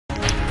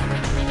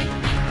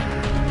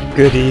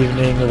Good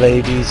evening,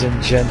 ladies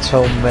and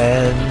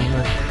gentlemen.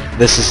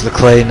 This is the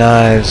Clay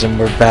Knives, and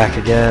we're back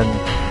again.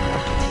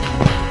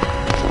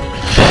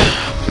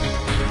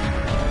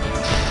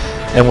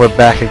 And we're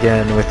back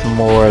again with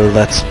more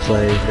Let's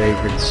Play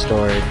Vagrant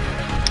story.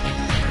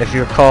 If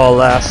you recall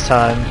last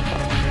time,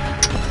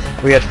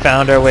 we had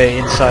found our way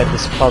inside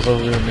this puzzle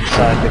room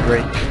inside the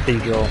Great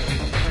Cathedral.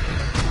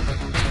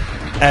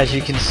 As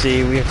you can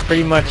see, we have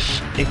pretty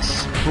much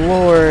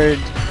explored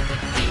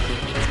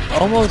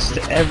almost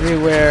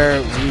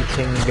everywhere we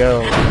can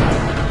go.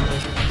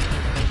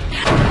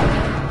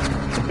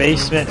 The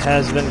basement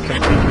has been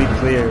completely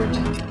cleared.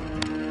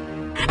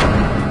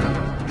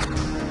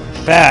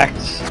 In fact,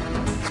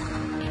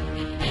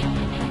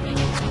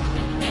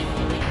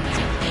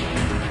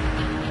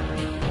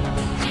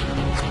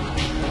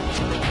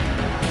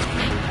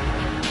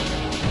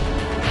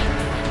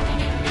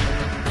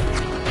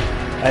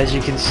 as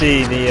you can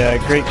see,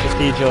 the Great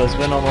Cathedral has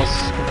been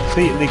almost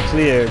completely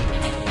cleared.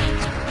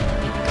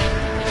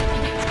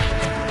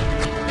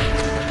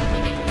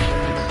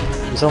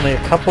 There's only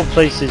a couple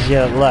places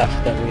yet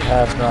left that we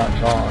have not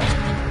gone.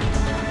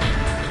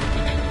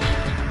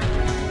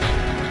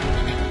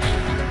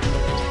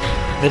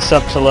 This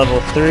up to level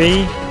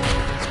 3,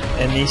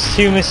 and these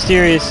two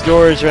mysterious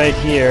doors right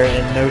here,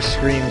 and no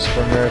screams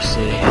for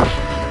mercy.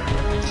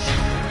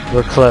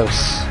 We're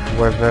close.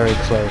 We're very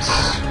close.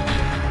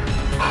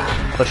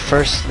 But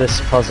first, this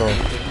puzzle.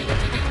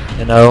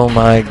 And oh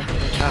my god.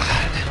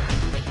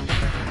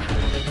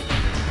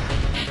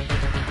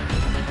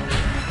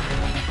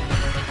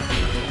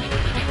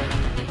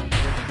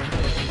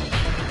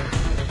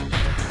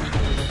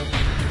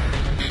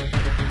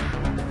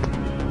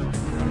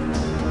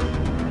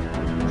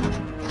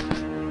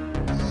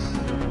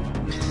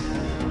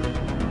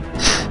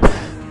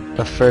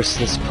 But first,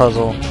 this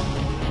puzzle.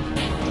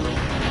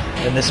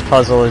 And this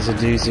puzzle is a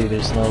doozy,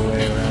 there's no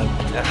way around.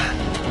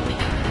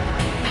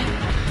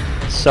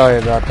 Sorry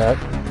about that.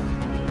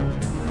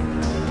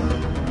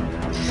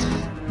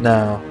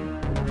 Now,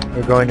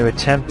 we're going to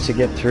attempt to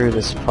get through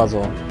this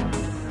puzzle.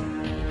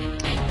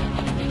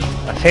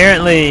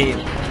 Apparently,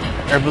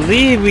 I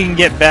believe we can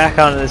get back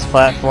onto this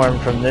platform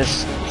from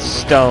this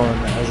stone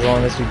as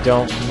long as we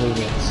don't move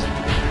it.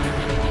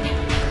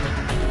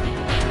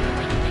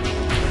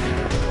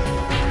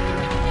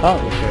 Oh,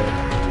 we could.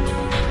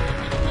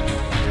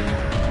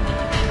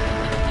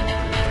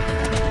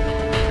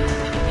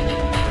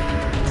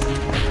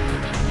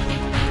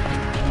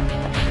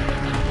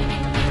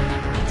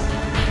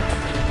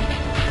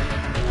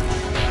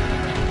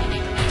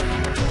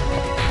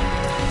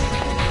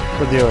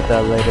 We'll deal with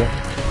that later.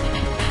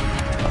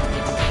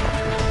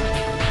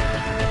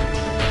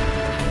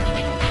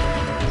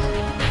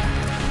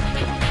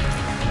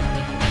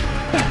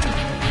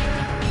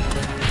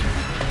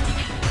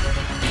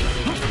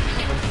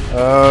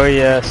 Oh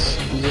yes,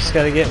 you just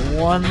gotta get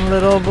one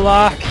little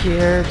block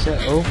here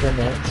to open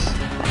it.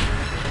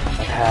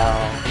 How?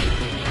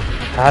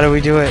 How do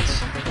we do it?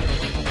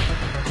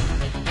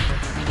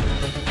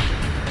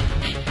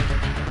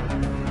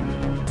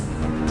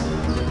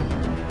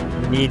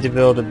 We need to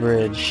build a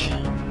bridge.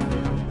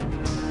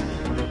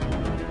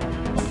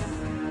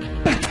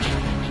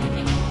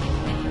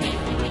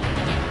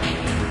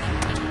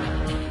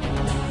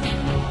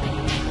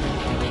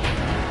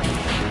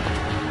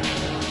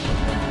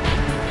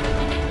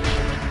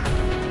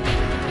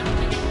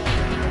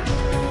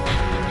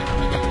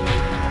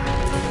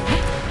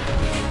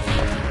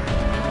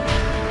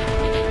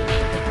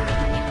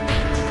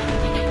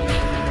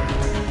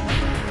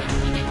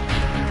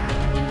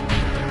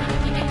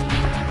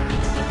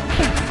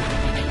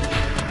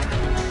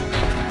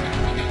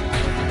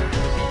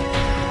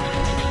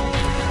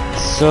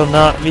 This will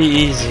not be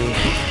easy.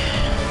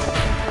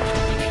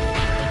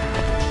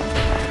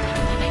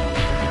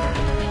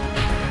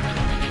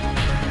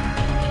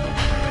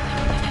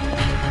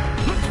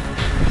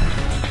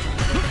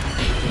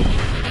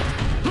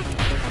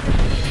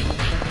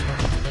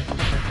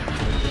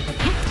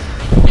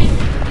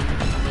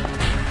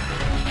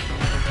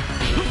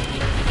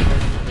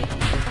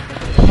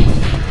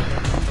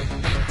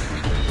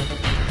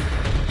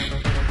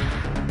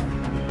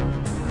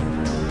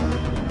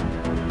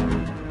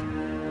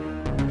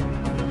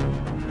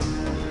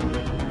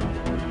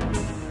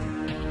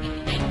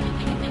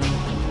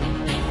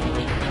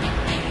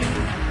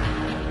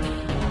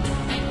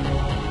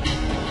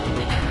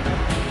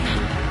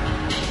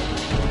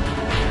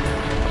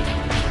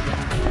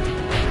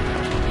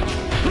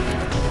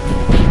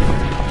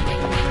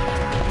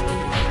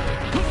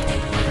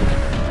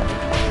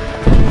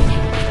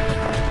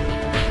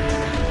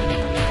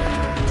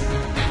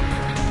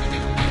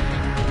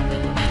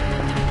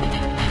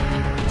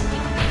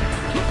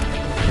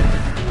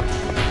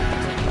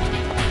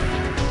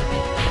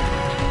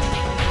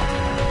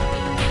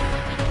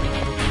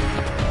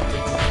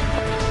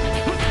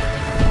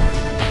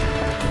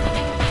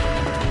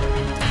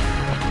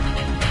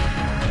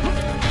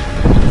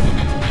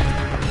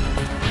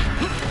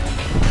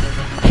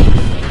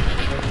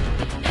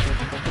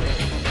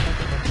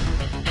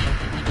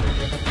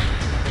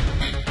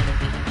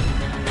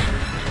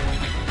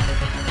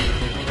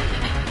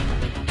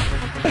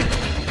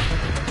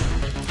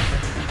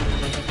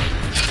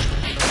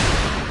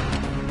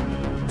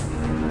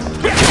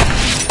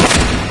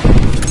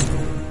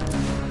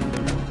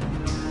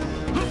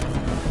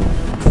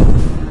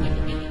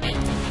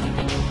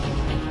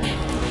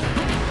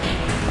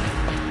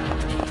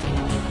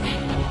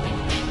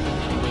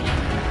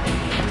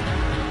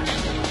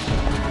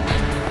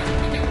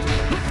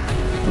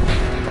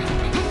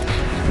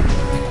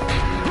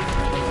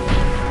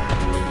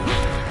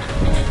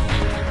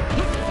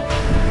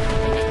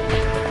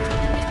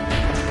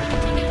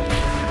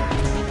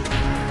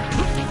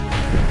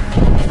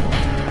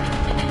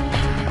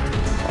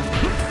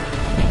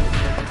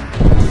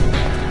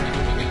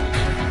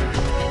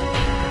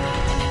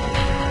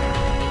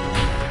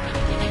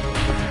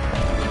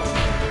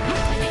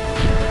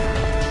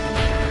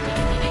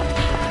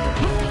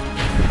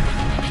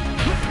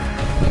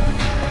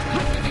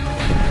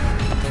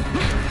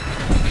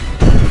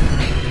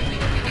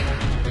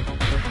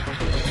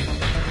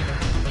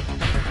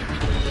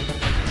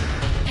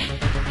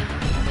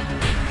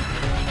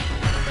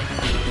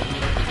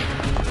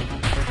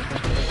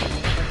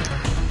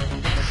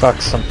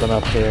 fucked something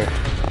up here.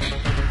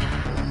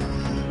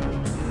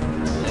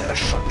 Yeah, I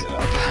fucked it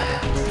up.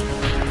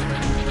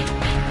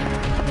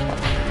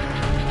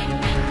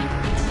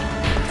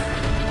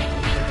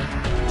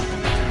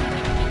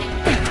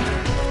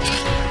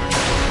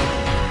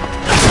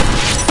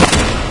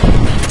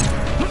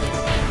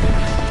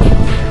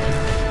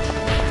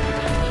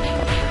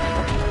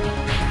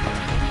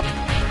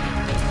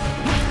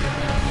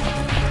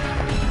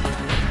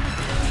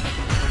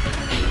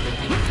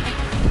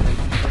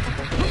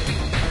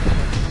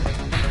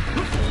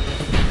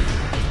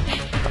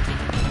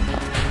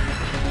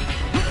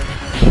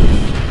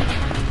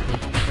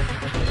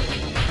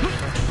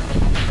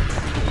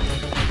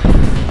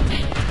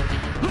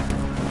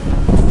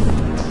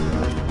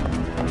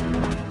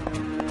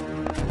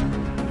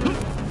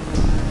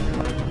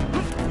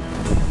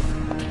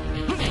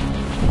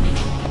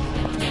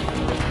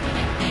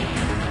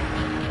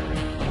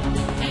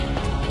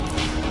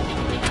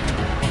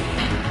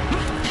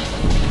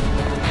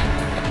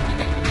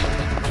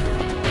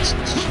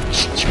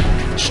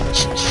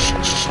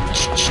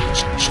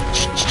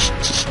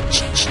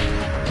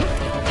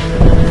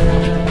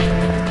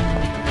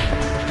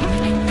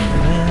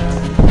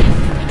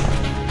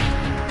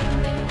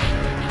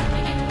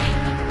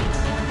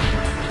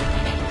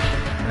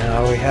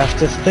 Now we have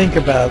to think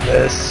about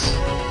this.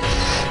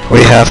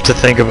 We have to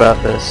think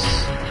about this.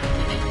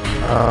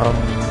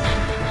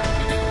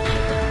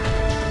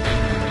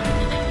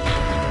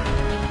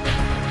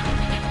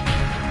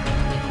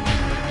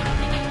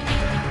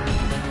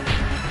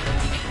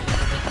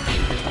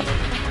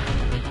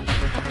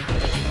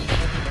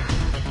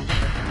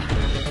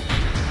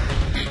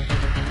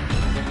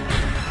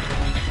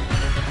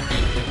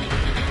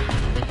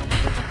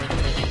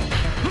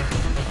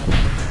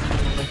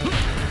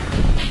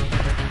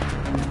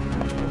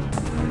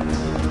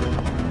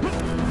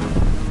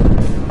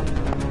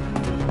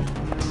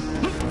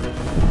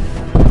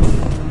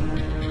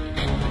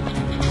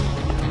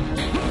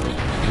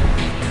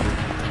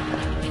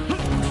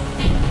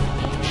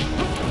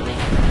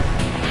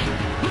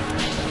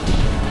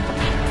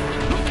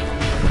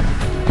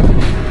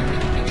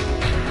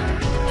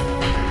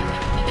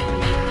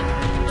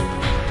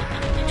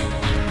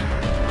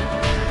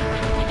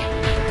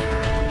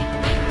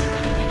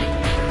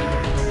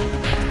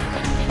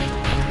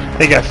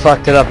 I think I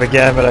fucked it up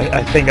again, but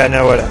I think I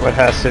know what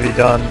has to be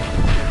done.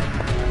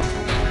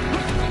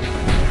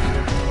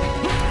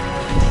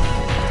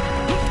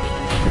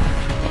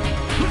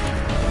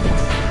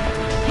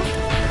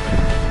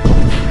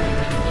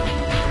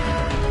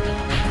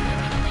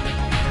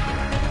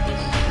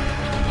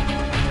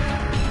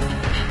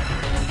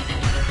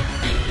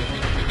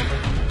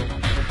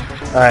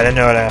 Alright, I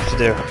know what I have to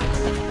do.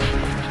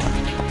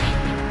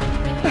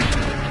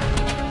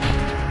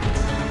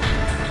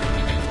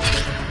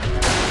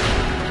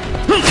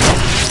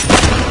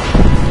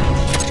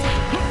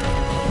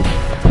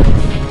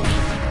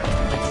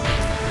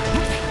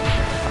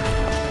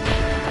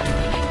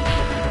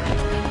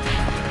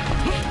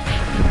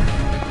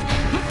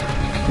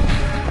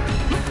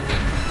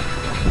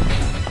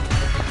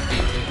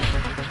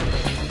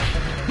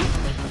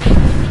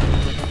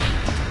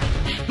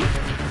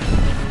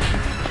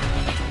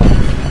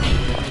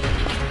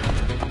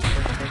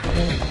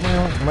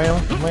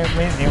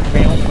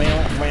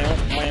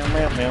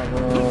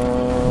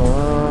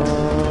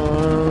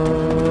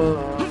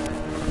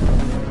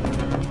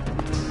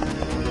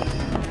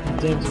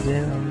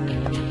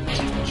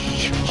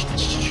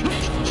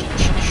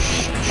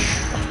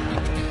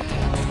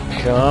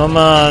 Come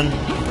on.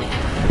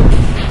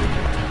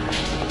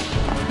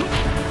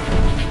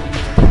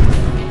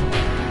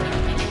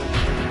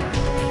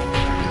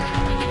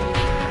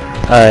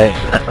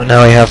 Alright,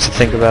 now we have to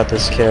think about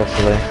this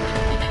carefully.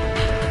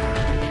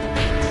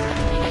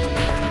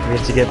 We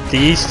have to get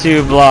these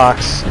two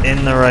blocks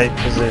in the right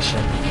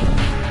position.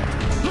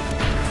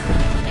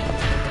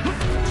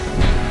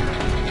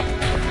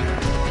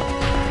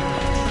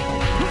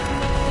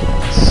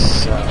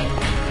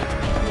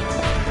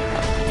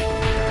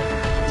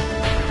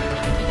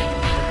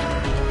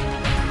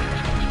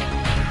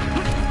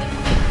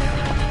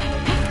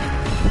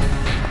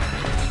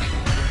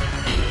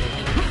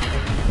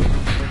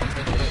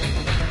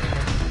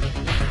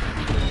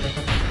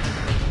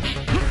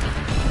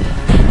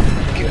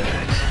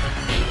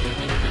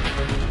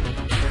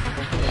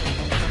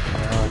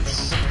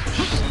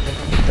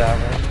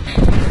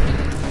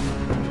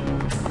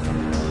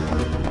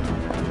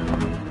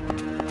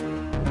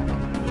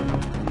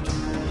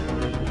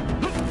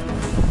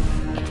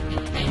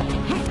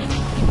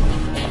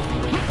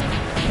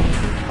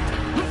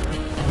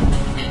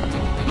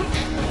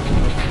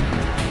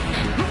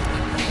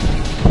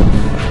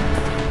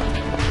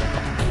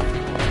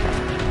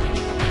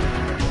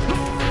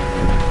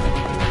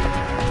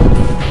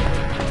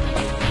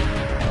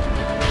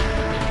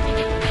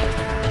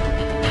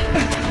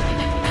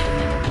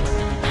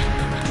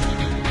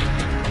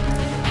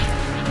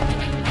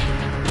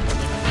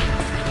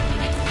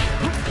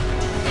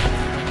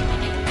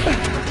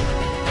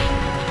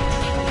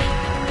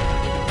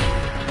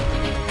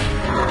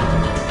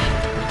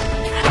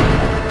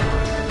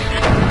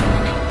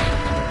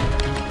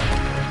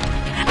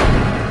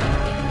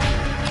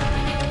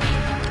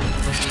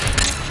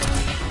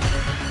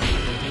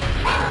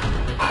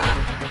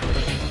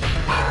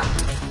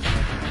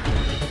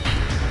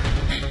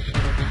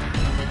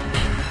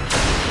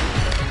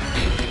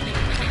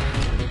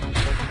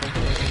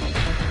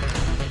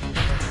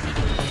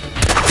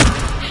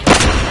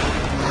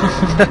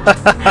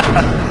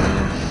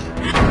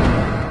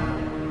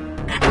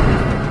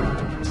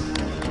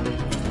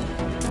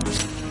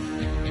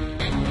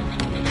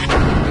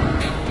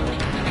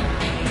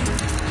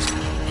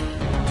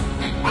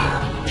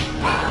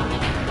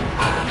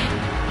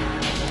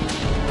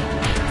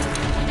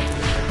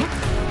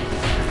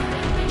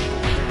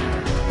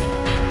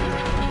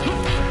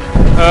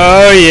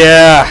 Oh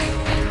yeah,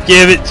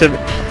 give it to me.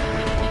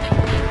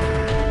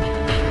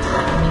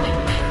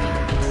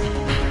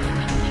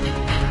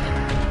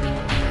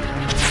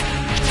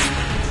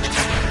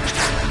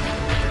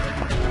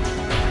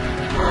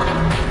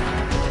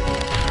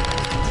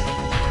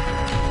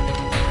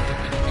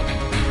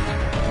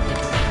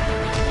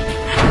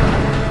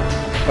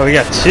 Oh, we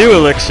got 2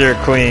 elixir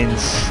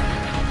queens.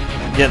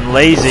 Getting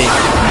lazy.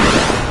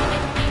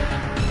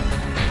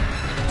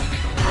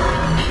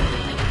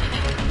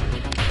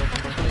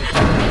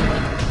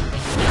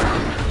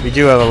 We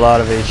do have a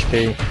lot of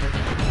HP.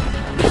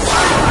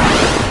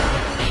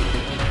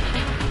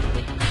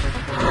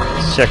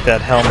 Let's check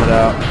that helmet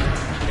out.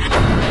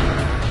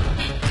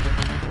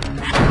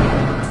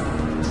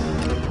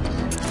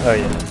 Oh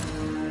yeah.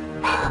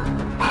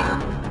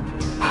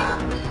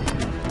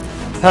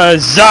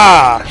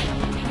 Huzzah!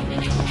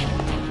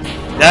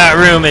 That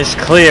room is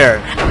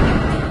clear.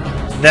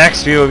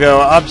 Next we will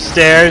go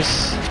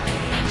upstairs.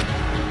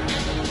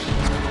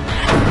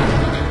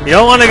 You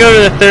don't want to go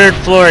to the 3rd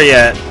floor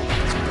yet.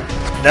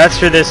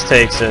 That's where this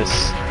takes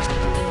us.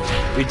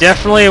 We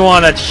definitely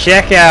want to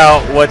check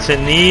out what's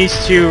in these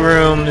 2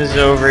 rooms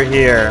over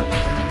here.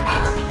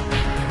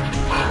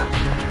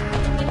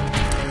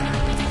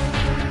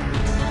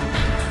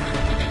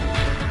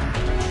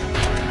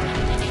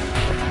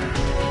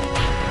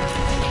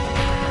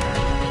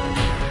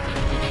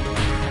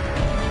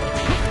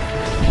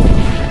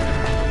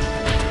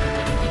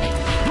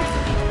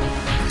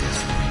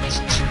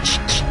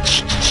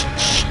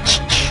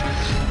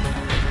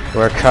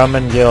 We're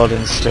coming,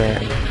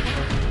 Guildenstern.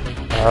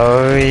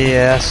 Oh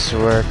yes,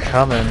 we're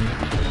coming.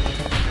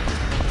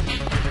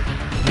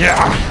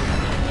 Yeah!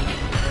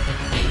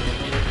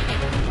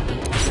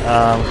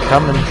 I'm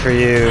coming for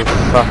you,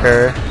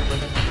 fucker.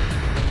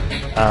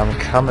 I'm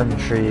coming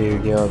for you,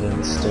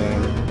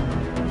 Guildenstern.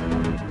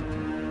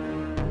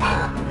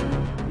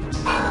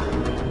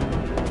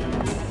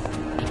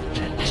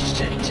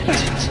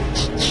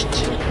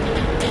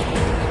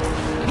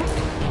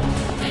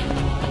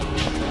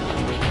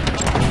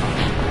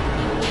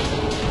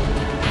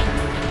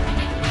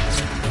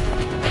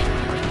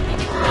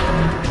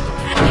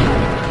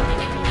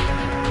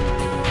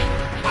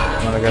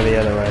 I'm gonna go the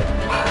other way.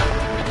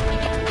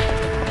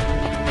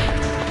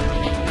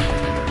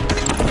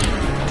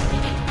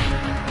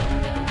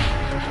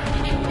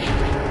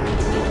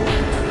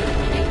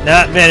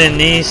 Not been in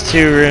these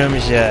 2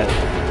 rooms yet.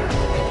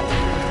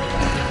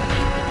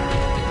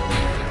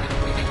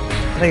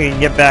 I think we can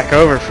get back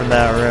over from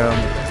that room.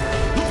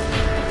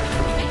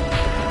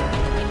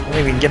 I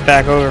think we can get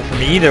back over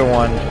from either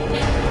one.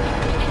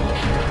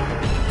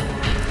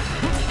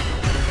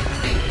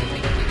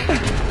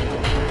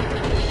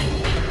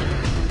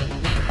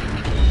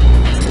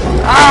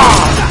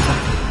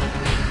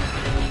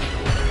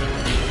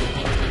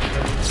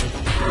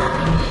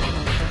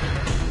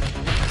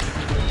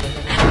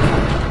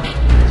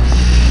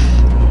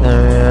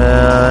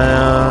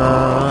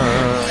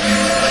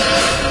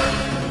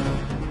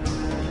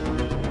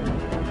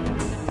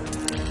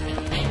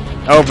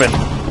 Open.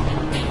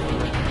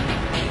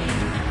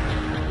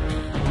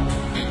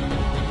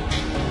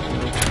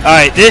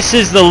 Alright, this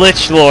is the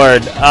Lich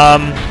Lord.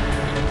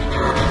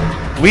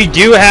 We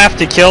do have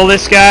to kill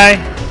this guy.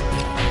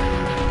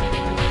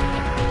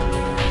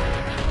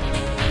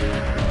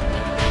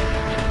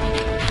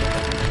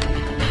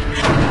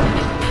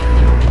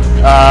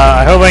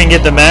 I hope I can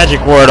get the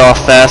magic ward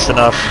off fast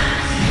enough.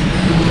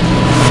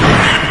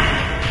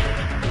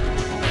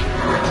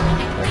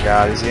 Oh my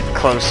god, he's getting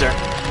closer.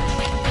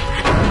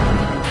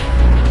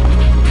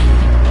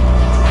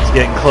 He's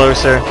getting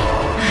closer.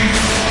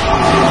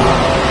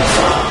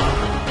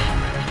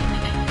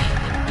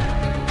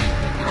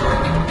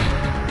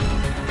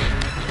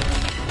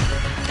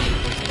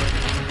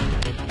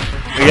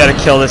 We gotta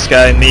kill this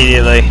guy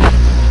immediately.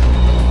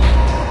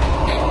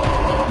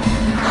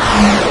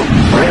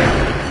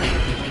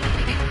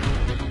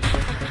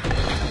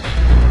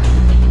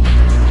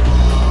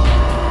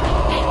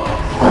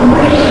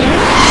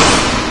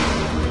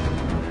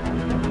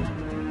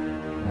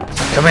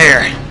 Come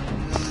here.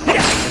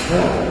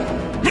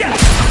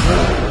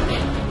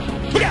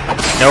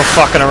 No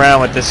fucking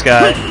around with this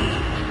guy.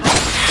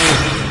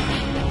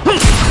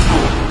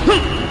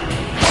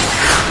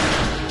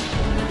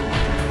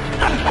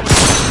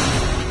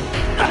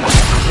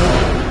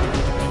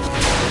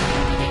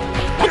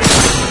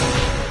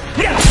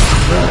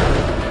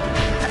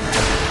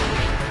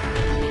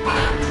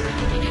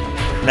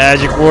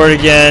 Magic ward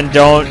again.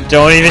 Don't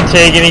even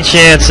take any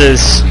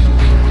chances.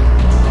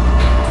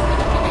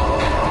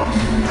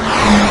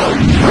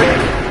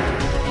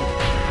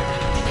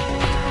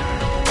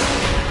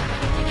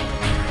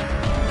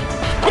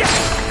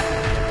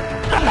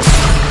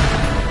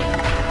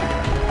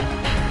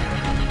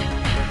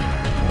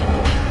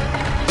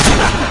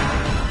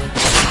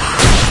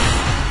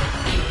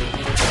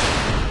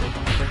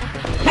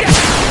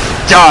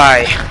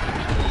 Die!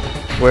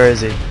 Where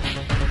is he?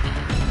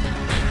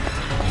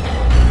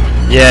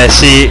 Yeah,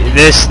 see,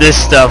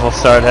 this stuff will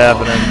start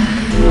happening.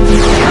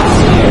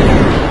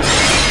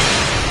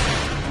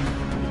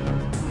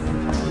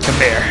 Come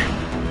here.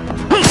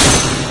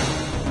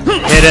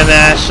 Hit him,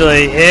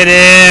 Ashley. Hit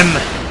him!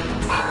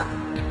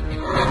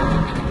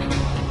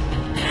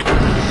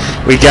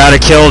 We gotta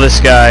kill this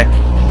guy.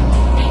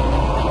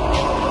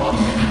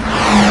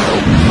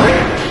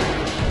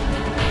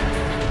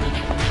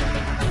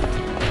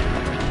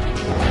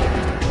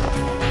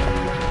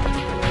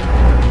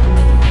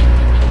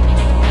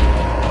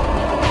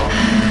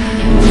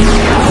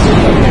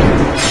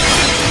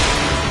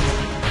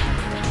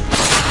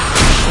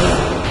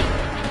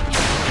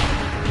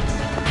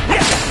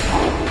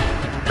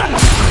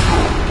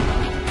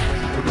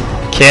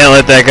 Can't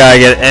let that guy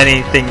get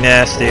anything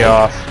nasty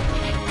off.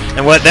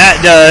 And what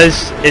that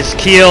does is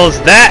kills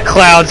that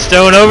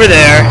cloudstone over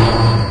there.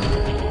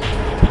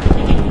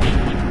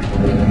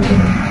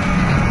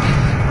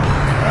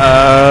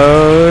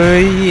 Oh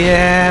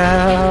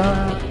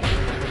yeah.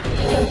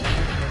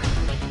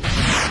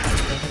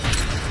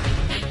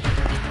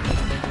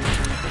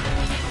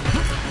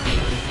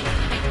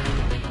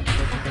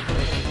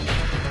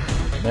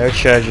 No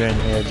treasure in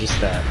here,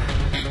 just that.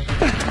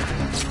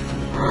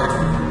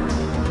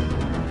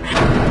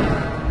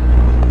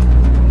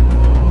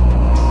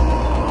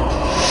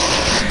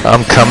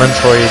 I'm coming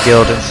for you,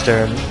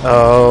 Guildenstern.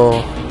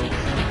 Oh,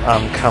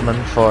 I'm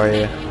coming for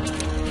you.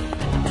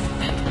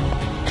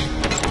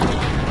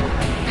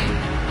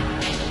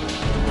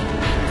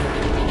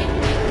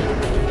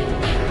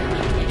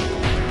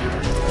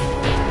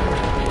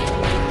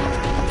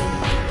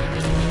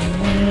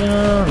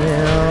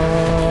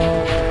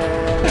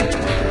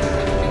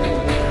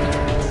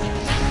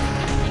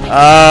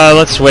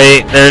 Let's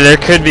wait. There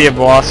could be a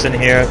boss in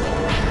here.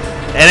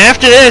 And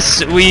after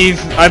this,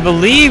 I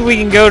believe we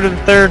can go to the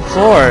 3rd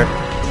floor.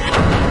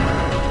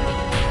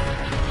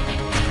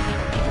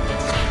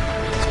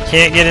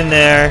 Can't get in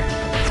there.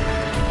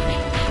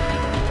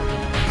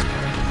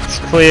 It's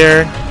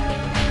clear.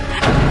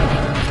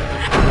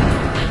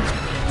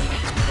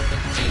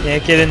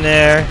 Can't get in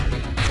there.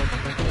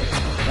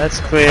 That's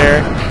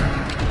clear.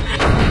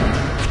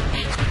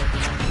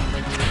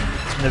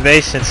 The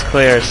basement's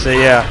clear, so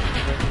yeah.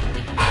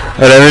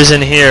 Whatever's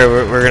in here,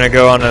 we're gonna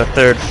go on to the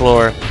 3rd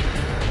floor.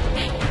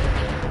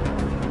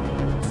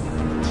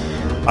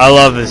 I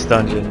love this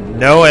dungeon.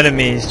 No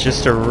enemies,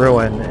 just a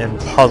ruin and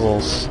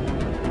puzzles.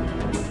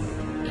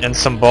 And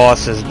some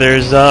bosses.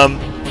 There's, I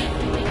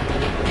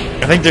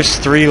think there's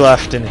 3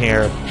 left in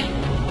here.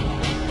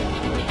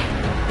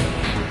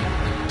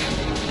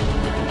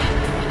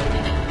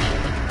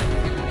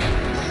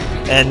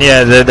 And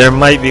yeah, there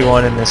might be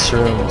one in this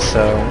room,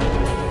 so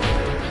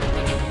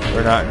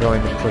we're not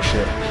going to push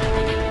it.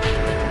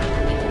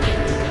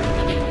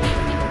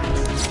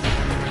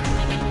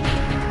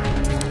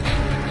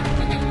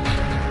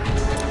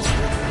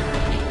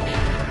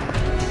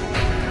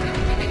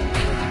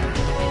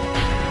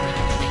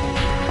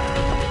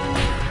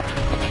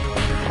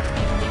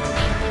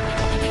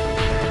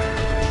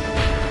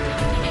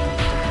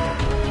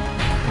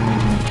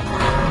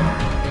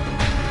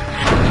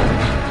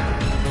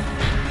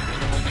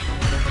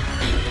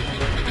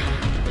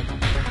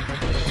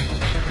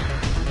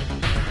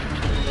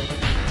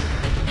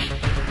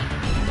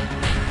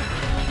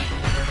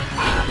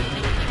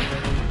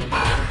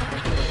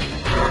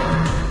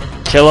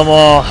 Kill them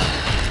all.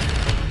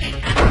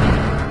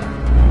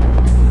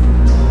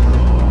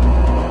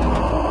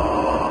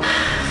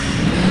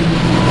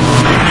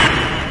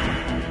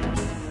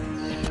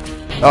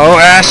 Oh,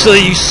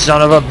 Ashley, you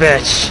son of a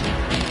bitch.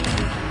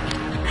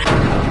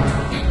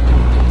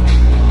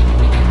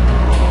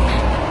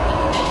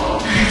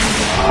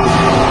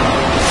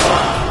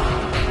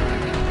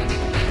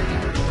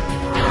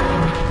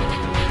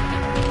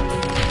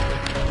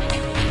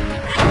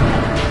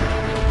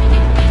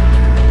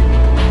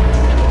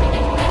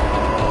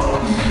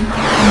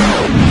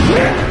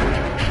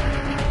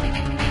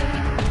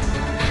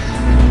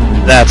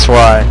 That's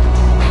why.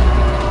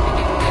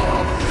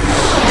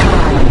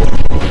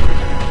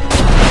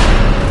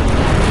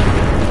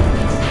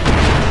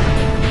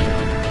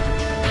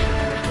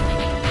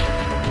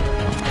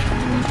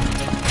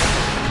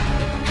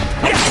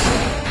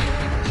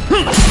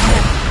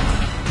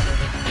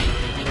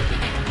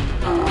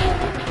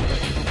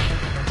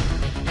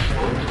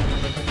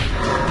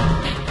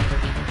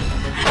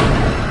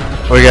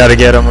 We gotta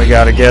get him, we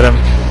gotta get him.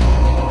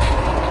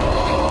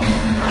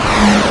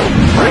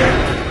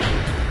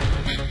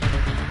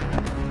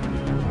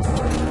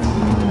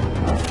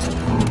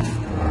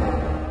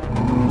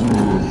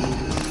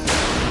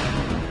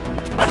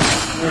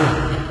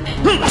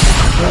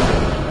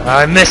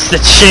 I missed the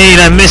chain,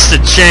 I missed the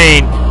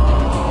chain!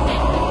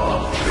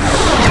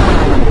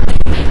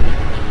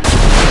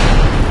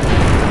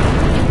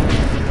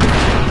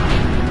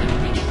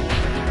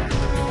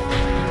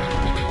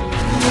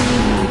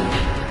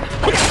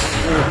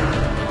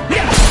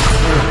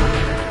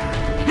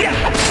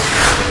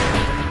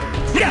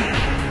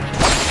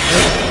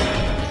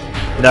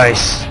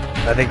 Nice.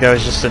 I think that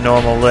was just a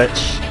normal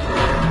lich.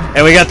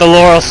 And we got the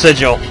Laurel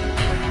Sigil.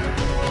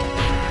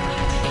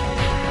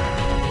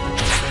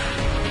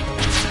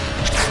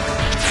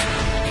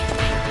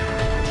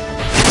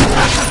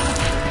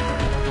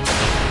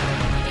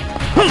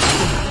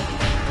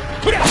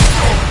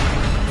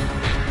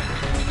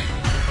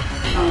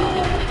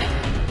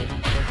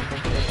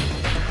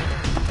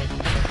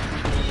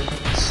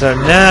 So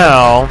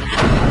now,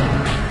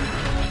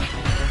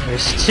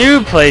 there's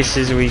two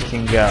places we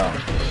can go.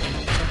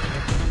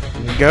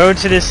 We can go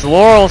to this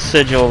Laurel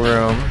Sigil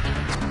room,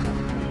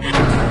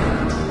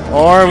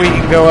 or we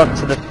can go up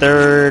to the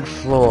 3rd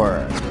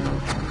floor.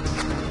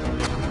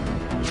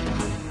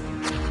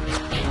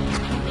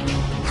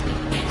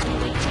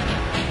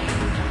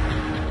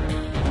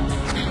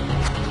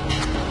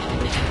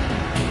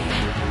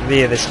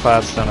 Via this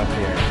cloudstone up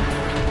here.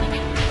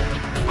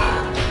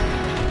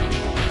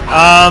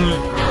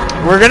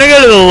 We're gonna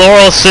go to the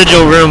Laurel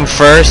Sigil room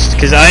first,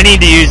 because I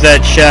need to use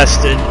that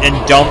chest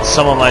and dump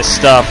some of my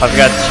stuff. I've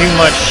got too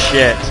much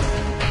shit.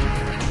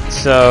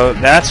 So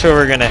that's where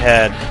we're gonna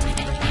head.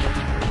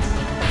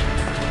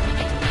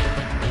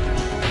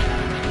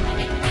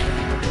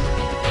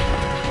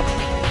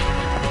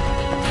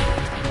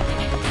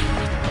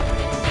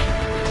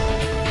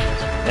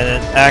 And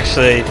then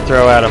actually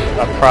throw out a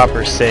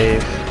proper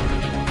save.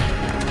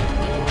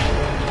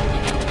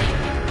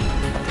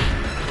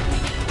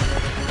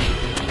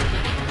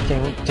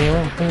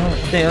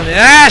 Damn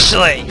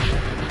Ashley!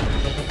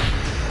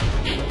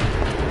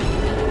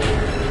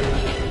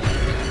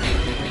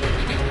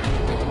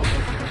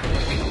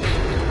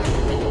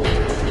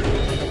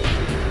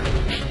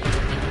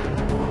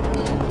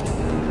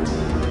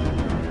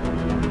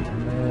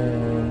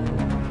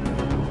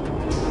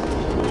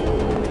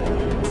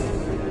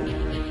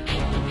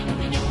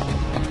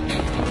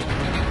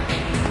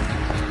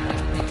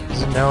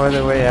 Is there no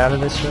other way out of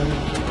this room?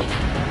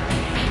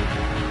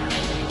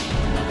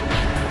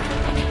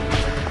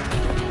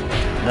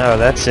 No,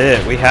 that's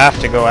it. We have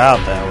to go out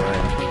that way.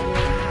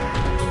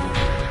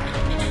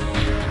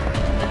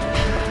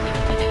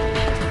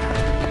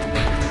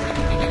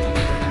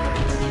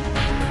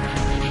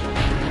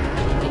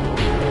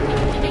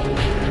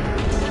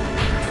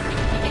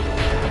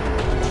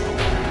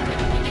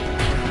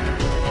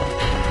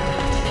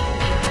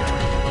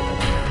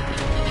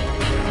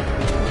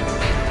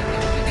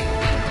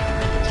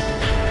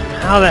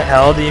 How the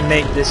hell do you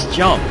make this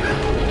jump?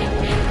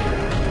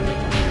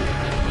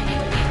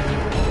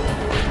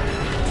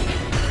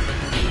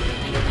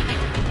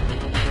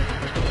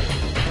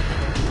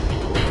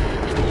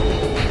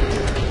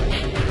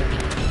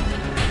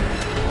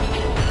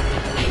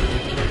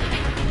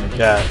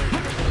 God.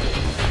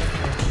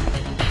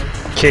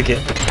 Kick it.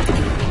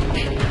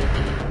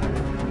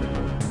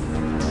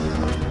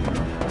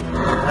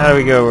 How do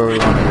we go where we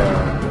want to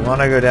go? We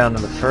want to go down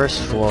to the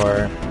 1st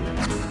floor.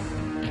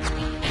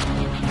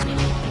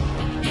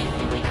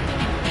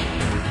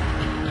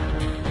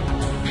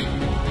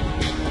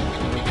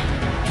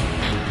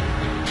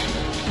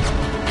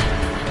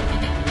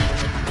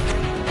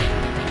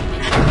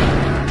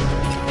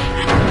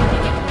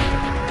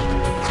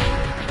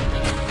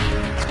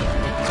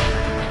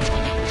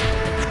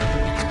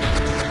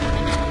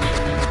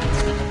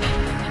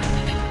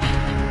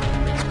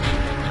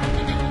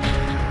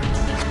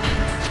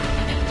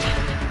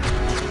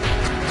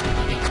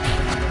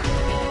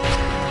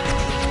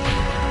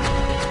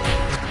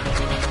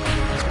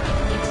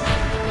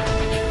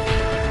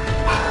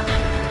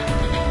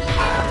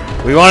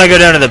 We want to go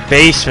down to the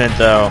basement,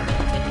 though.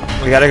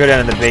 We got to go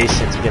down to the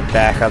basement to get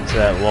back up to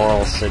that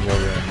Laurel Sigil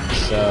room.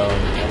 So,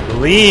 I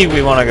believe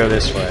we want to go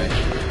this way.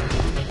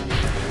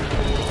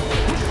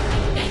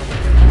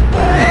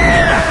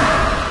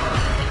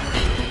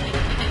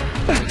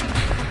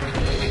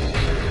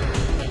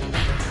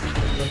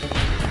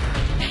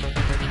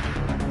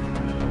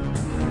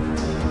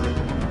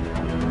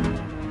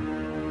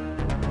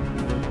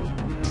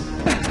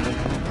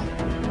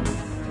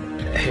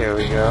 Here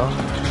we go.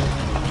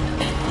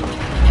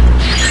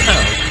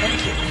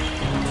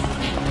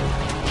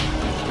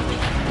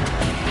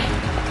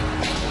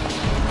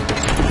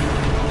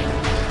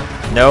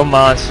 No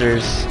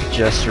monsters,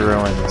 just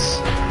ruins.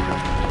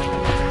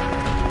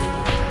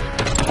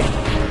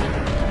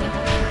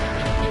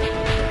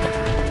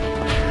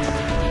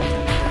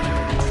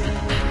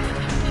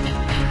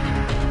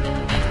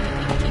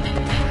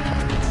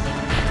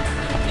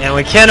 And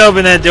we can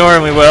open that door,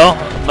 and we will,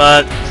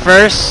 but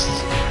first,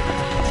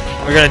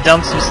 we're gonna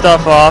dump some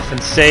stuff off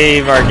and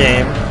save our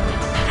game.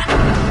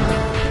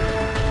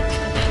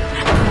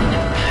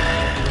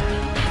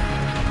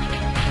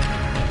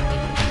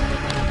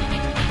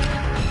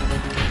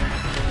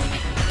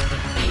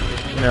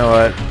 You know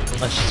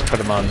what? Let's just put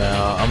them on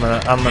now. I'm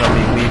gonna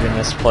be leaving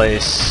this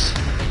place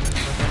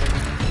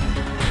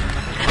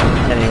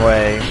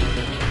anyway.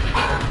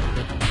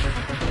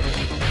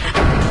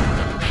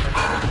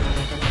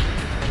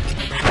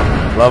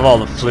 Love all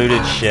the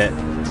fluted shit.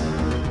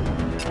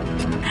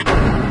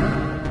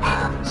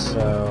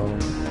 So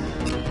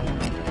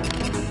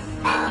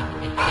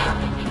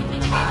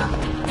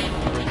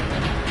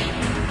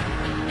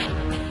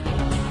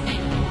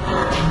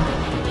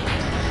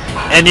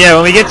And yeah,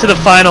 when we get to the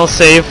final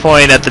save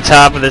point at the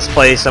top of this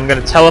place, I'm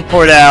gonna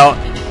teleport out,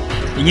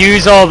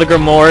 use all the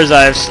grimoires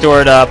I've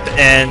stored up,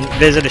 and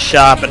visit a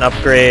shop and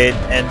upgrade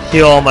and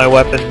heal all my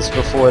weapons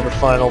before the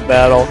final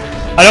battle.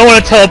 I don't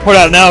want to teleport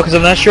out now because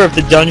I'm not sure if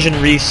the dungeon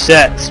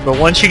resets, but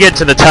once you get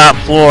to the top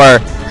floor,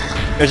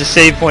 there's a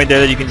save point there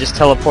that you can just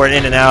teleport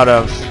in and out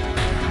of.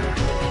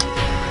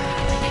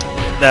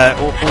 That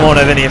won't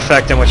have any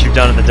effect on what you've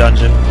done in the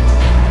dungeon.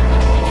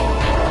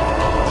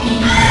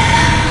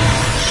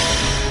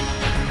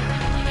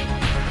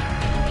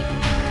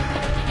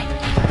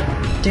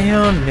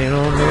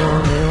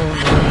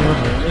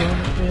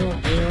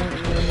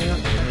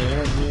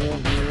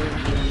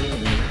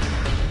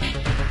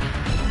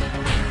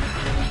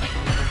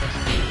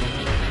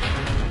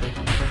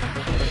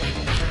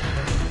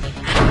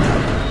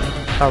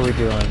 How are we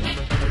doing?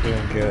 We're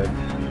doing good.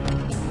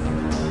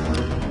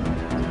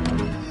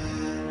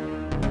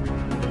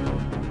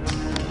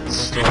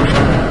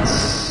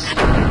 Storms.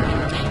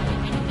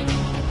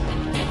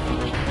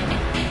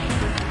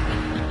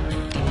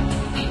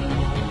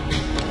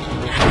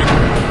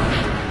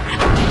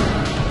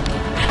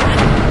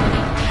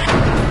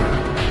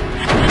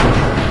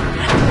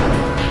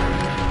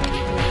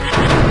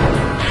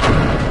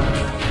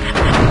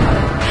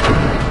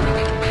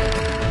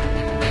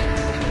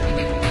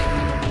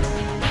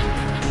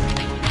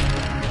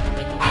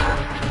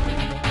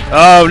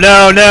 Oh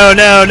no no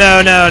no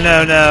no no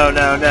no no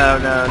no no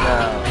no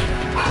no.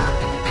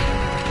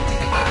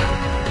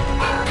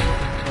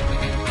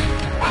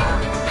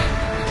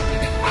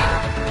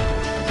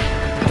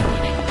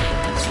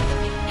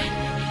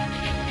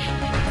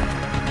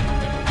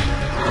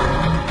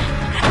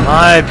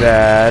 My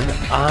bad.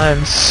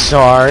 I'm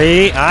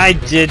sorry. I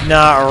did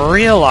not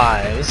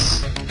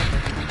realize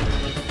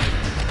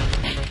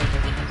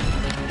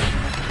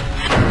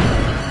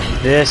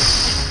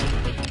this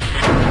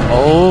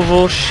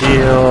oval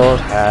shield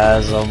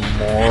has a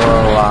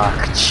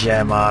Morlock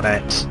gem on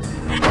it.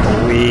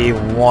 We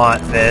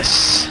want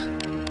this.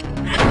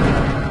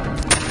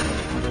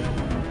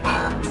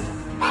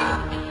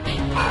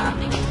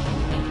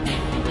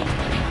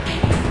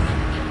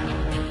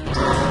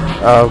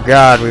 Oh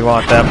god, we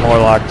want that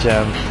Morlock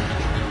gem.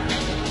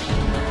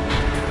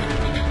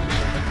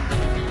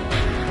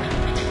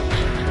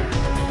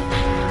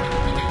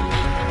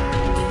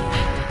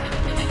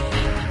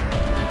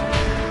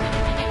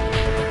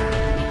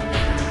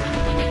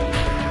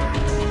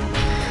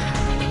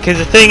 Because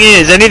the thing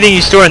is, anything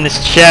you store in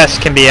this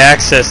chest can be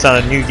accessed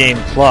on a New Game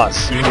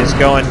Plus. You can just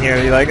go in here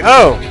and be like,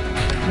 oh,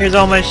 here's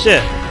all my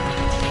shit.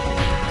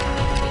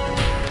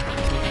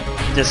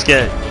 Just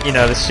get, you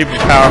know, the super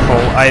powerful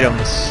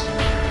items.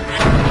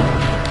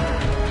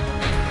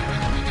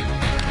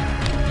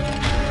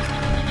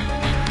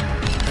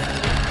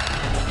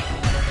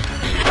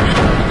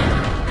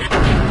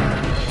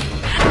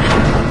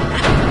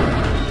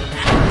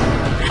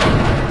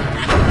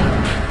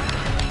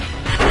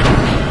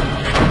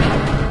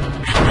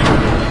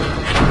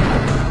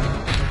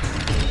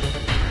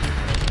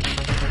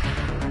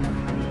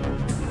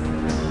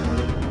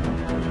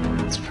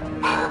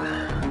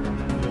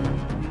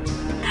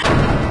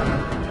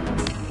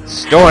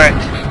 Store it.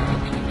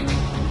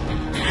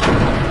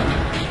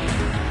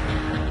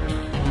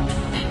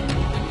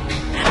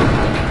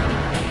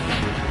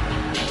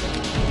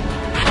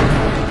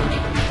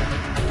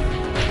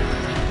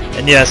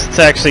 And yes, let's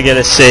actually get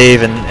a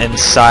save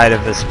inside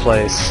of this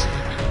place.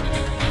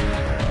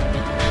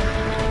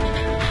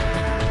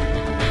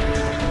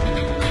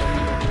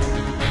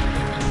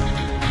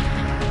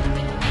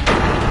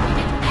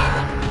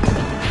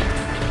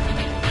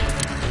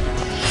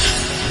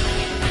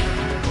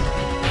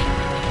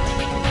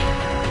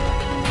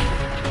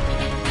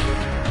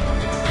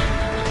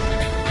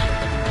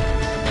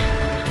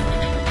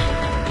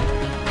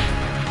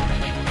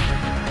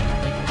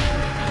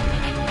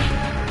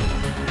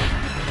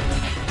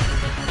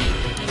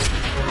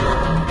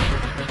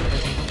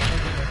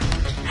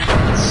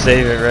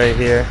 Save it right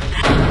here.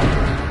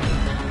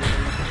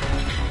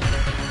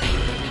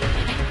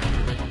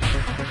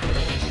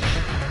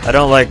 I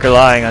don't like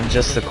relying on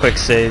just the quick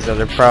saves, though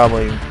they're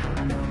probably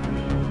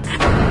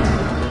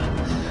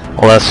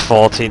less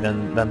faulty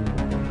than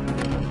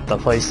the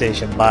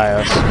PlayStation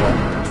BIOS, but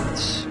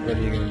what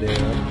are you gonna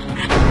do?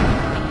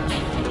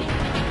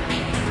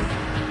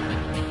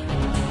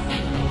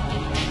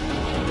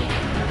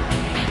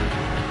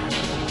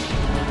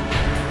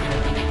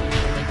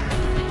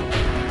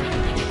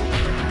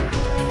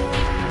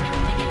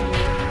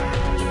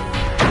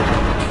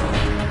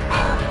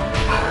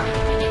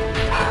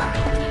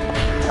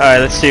 Alright,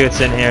 let's see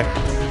what's in here.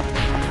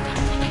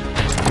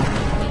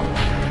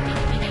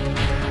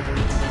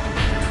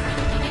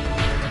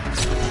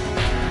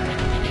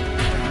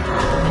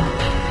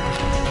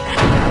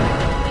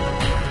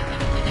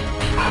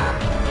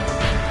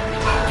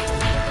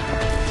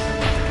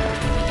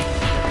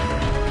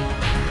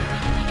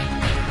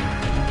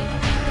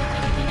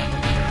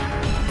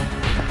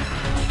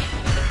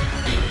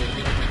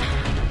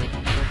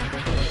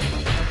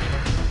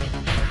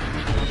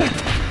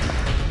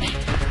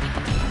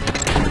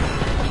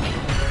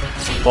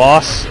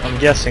 Boss? I'm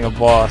guessing a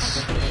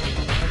boss.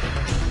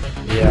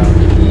 Yeah.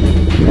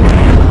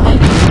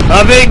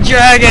 A big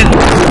dragon!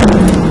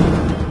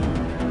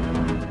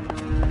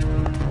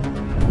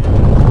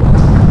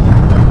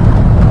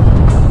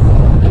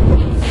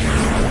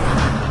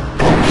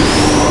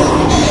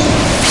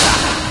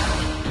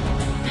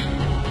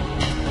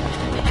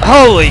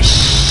 Holy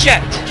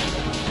shit!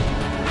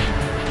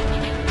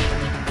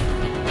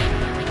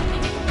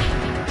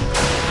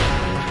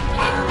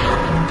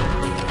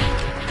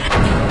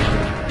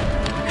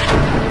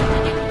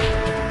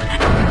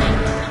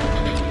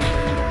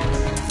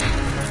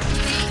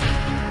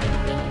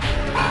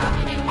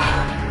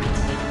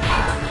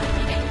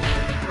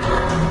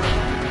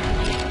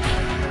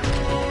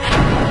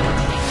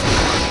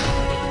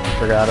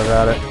 Forgot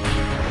about it.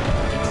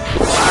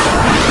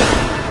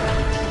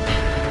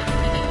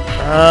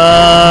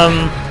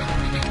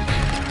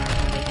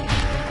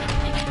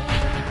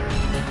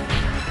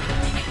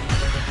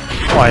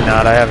 Why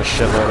not? I have a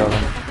shitload of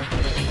them.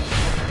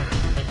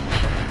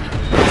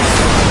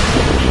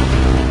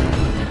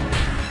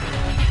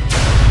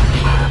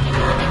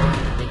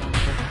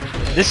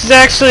 This is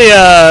actually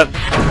a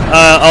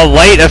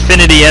light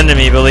affinity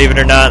enemy, believe it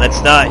or not.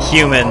 It's not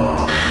human.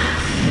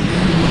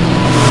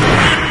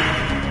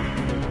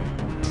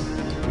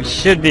 We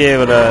should be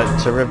able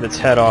to rip its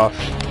head off.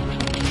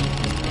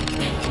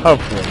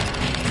 Hopefully.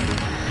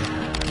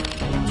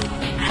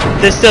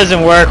 If this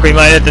doesn't work, we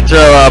might have to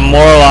throw a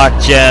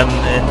Morlock gem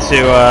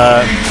into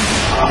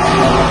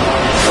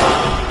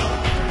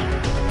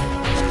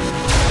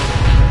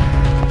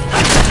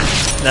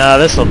Nah,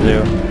 this'll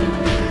do.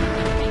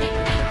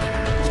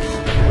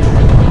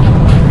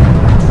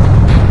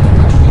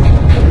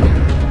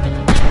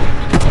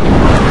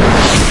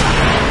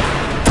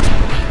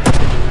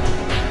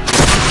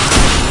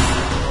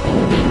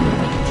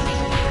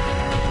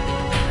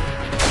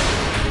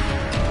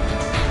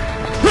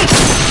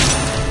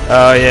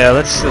 Oh yeah,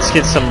 let's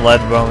get some lead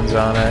bones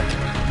on it.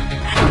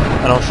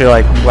 I don't feel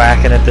like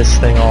whacking at this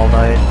thing all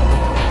night.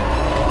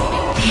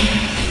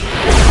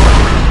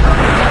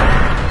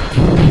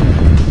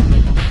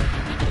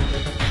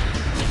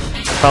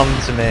 Come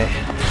to me.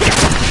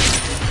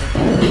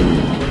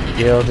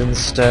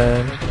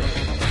 Guildenstern.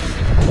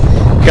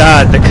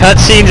 God, the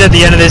cutscenes at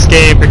the end of this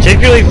game,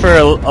 particularly for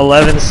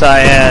 11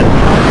 Cyan,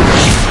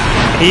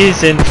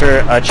 he's in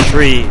for a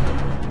treat.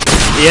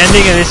 The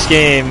ending of this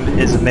game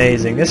is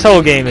amazing. This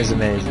whole game is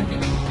amazing.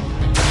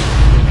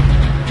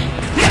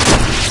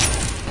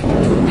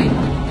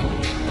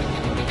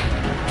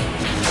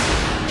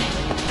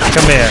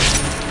 Come here.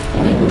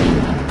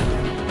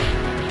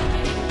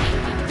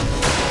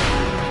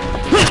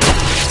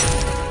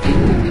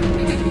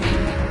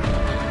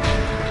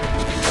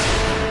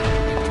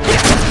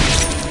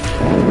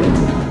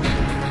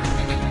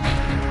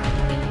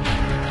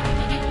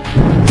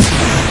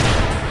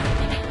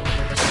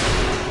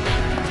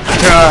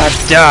 God,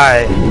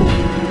 die!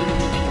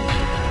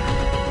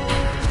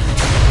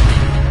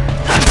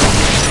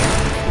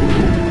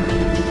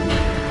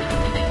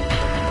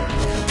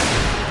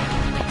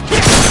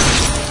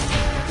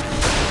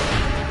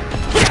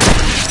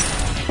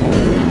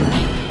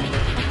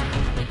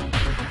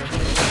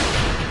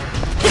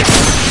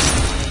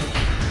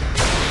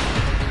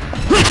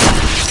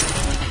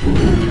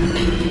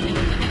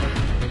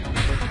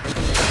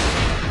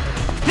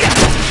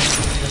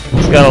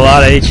 He's got a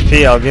lot of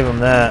HP, I'll give him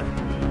that.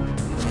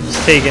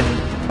 Taking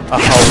a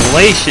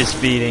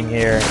hellacious beating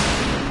here.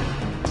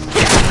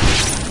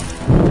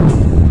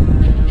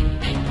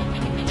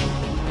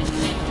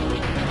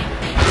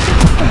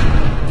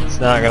 It's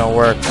not gonna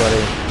work,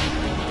 buddy.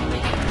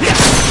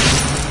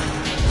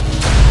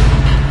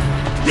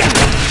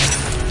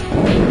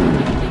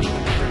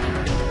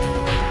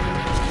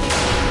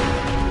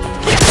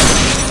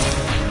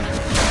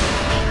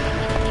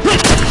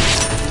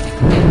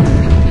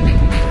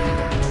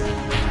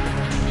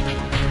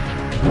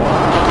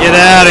 Get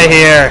out of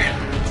here!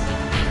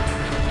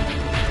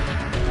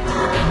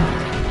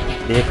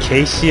 The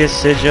Acacia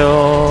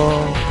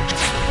Sigil.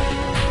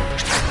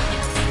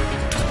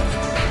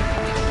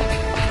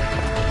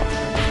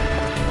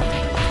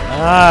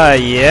 Ah,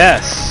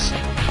 yes.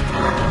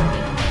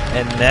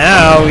 And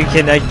now we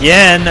can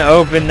again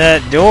open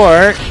that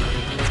door.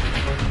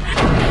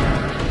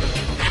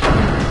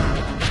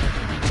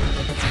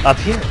 Up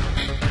here.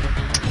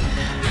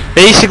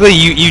 Basically,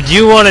 you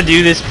do want to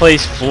do this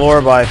place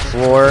floor by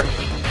floor.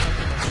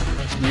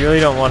 You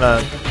really don't want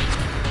to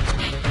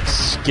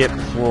skip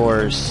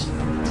floors.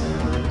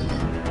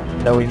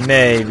 Though we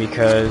may,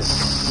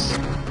 because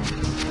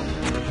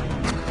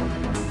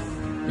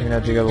you're going to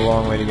have to go the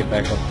long way to get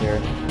back up here.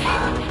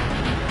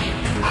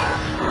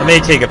 I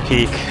may take a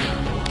peek.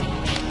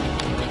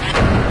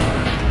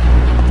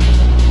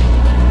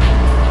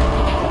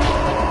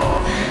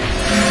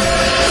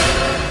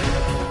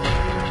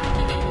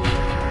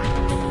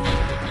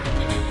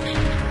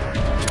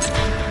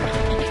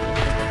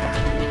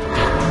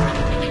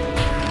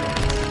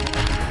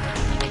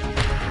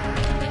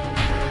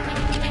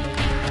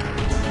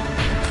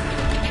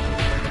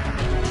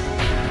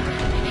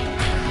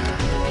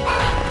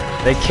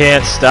 They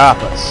can't stop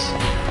us.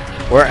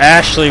 We're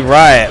Ashley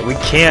Riot. We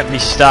can't be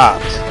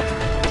stopped.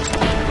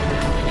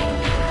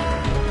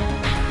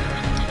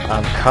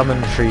 I'm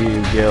coming for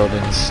you,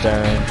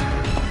 Guildenstern.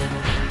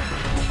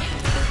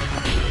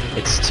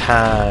 It's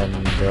time,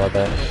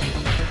 brother.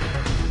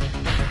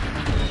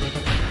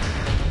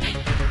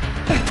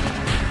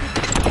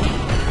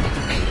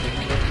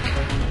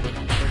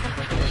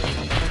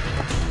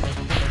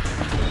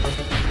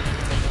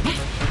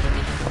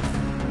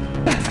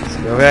 Let's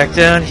go back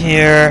down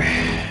here.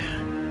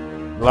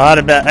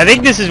 I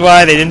think this is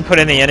why they didn't put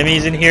any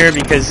enemies in here,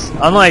 because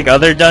unlike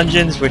other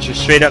dungeons, which are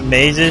straight up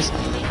mazes,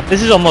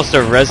 this is almost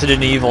a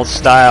Resident Evil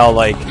style,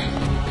 like,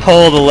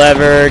 pull the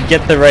lever,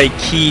 get the right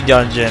key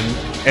dungeon,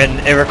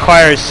 and it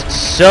requires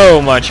so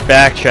much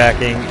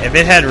backtracking. If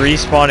it had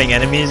respawning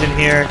enemies in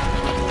here,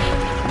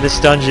 this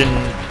dungeon,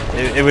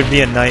 it would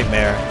be a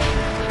nightmare.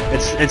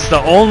 It's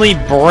the only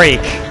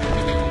break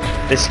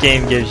this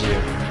game gives you.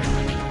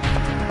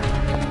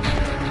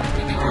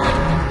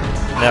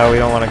 No, we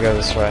don't want to go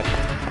this way.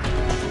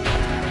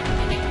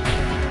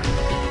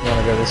 We want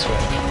to go this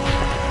way.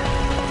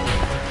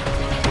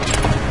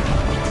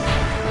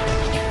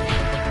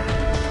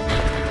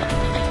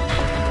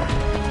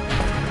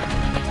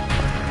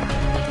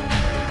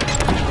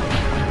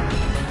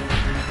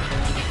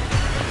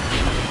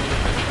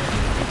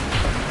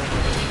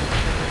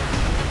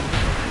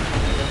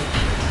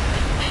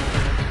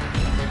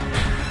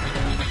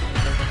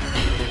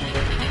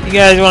 You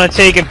guys want to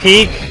take a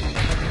peek?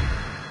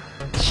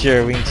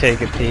 Sure, we can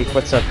take a peek.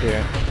 What's up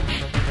here?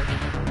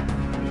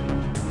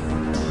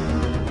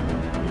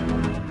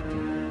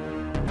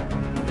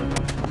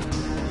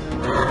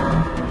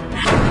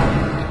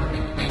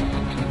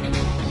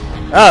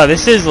 Oh,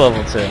 this is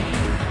level 2.